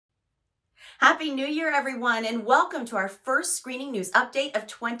Happy New Year, everyone, and welcome to our first screening news update of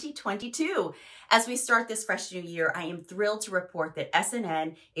 2022. As we start this fresh new year, I am thrilled to report that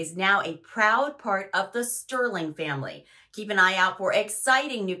SNN is now a proud part of the Sterling family. Keep an eye out for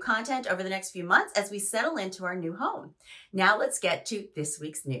exciting new content over the next few months as we settle into our new home. Now let's get to this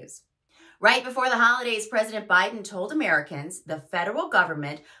week's news. Right before the holidays, President Biden told Americans the federal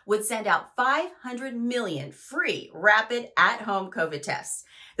government would send out 500 million free rapid at-home COVID tests.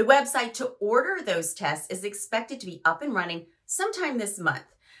 The website to order those tests is expected to be up and running sometime this month.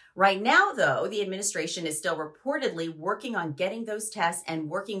 Right now, though, the administration is still reportedly working on getting those tests and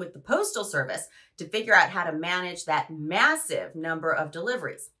working with the Postal Service to figure out how to manage that massive number of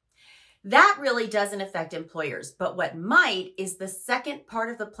deliveries. That really doesn't affect employers, but what might is the second part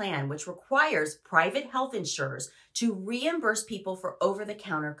of the plan, which requires private health insurers to reimburse people for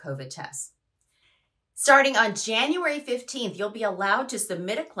over-the-counter COVID tests. Starting on January 15th, you'll be allowed to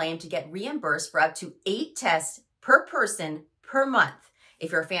submit a claim to get reimbursed for up to 8 tests per person per month.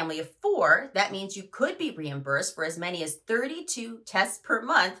 If you're a family of 4, that means you could be reimbursed for as many as 32 tests per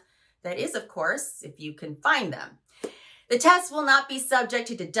month. That is, of course, if you can find them. The tests will not be subject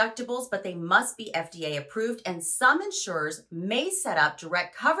to deductibles, but they must be FDA approved, and some insurers may set up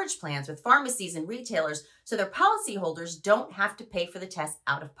direct coverage plans with pharmacies and retailers so their policyholders don't have to pay for the test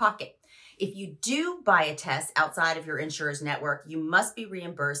out of pocket. If you do buy a test outside of your insurer's network, you must be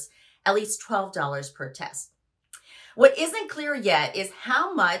reimbursed at least $12 per test. What isn't clear yet is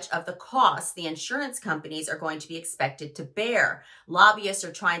how much of the cost the insurance companies are going to be expected to bear. Lobbyists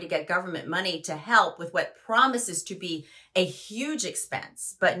are trying to get government money to help with what promises to be a huge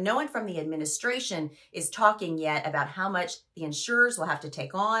expense, but no one from the administration is talking yet about how much the insurers will have to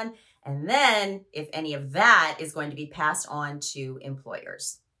take on, and then if any of that is going to be passed on to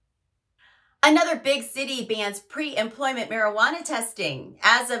employers. Another big city bans pre-employment marijuana testing.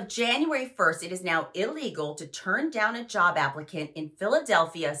 As of January 1st, it is now illegal to turn down a job applicant in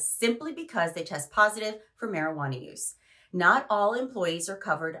Philadelphia simply because they test positive for marijuana use. Not all employees are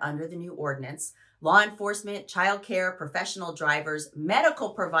covered under the new ordinance. Law enforcement, childcare, professional drivers,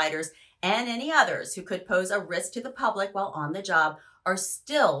 medical providers, and any others who could pose a risk to the public while on the job are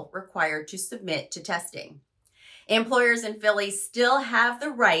still required to submit to testing. Employers in Philly still have the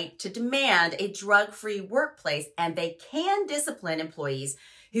right to demand a drug-free workplace, and they can discipline employees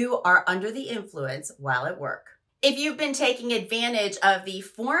who are under the influence while at work. If you've been taking advantage of the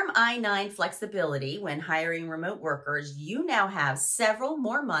Form I-9 flexibility when hiring remote workers, you now have several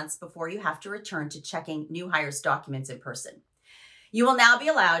more months before you have to return to checking new hires' documents in person. You will now be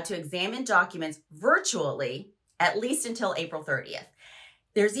allowed to examine documents virtually at least until April 30th.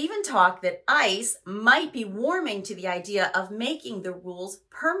 There's even talk that ICE might be warming to the idea of making the rules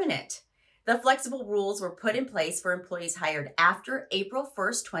permanent. The flexible rules were put in place for employees hired after April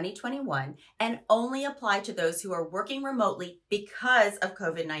 1st, 2021, and only apply to those who are working remotely because of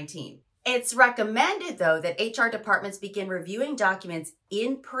COVID-19. It's recommended, though, that HR departments begin reviewing documents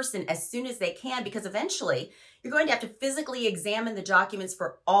in person as soon as they can, because eventually you're going to have to physically examine the documents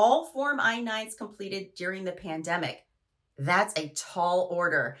for all Form I-9s completed during the pandemic. That's a tall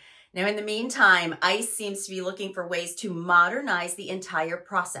order. Now, in the meantime, ICE seems to be looking for ways to modernize the entire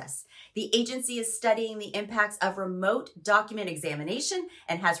process. The agency is studying the impacts of remote document examination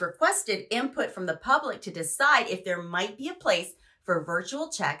and has requested input from the public to decide if there might be a place for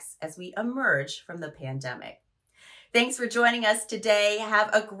virtual checks as we emerge from the pandemic. Thanks for joining us today. Have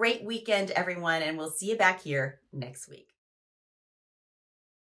a great weekend, everyone, and we'll see you back here next week.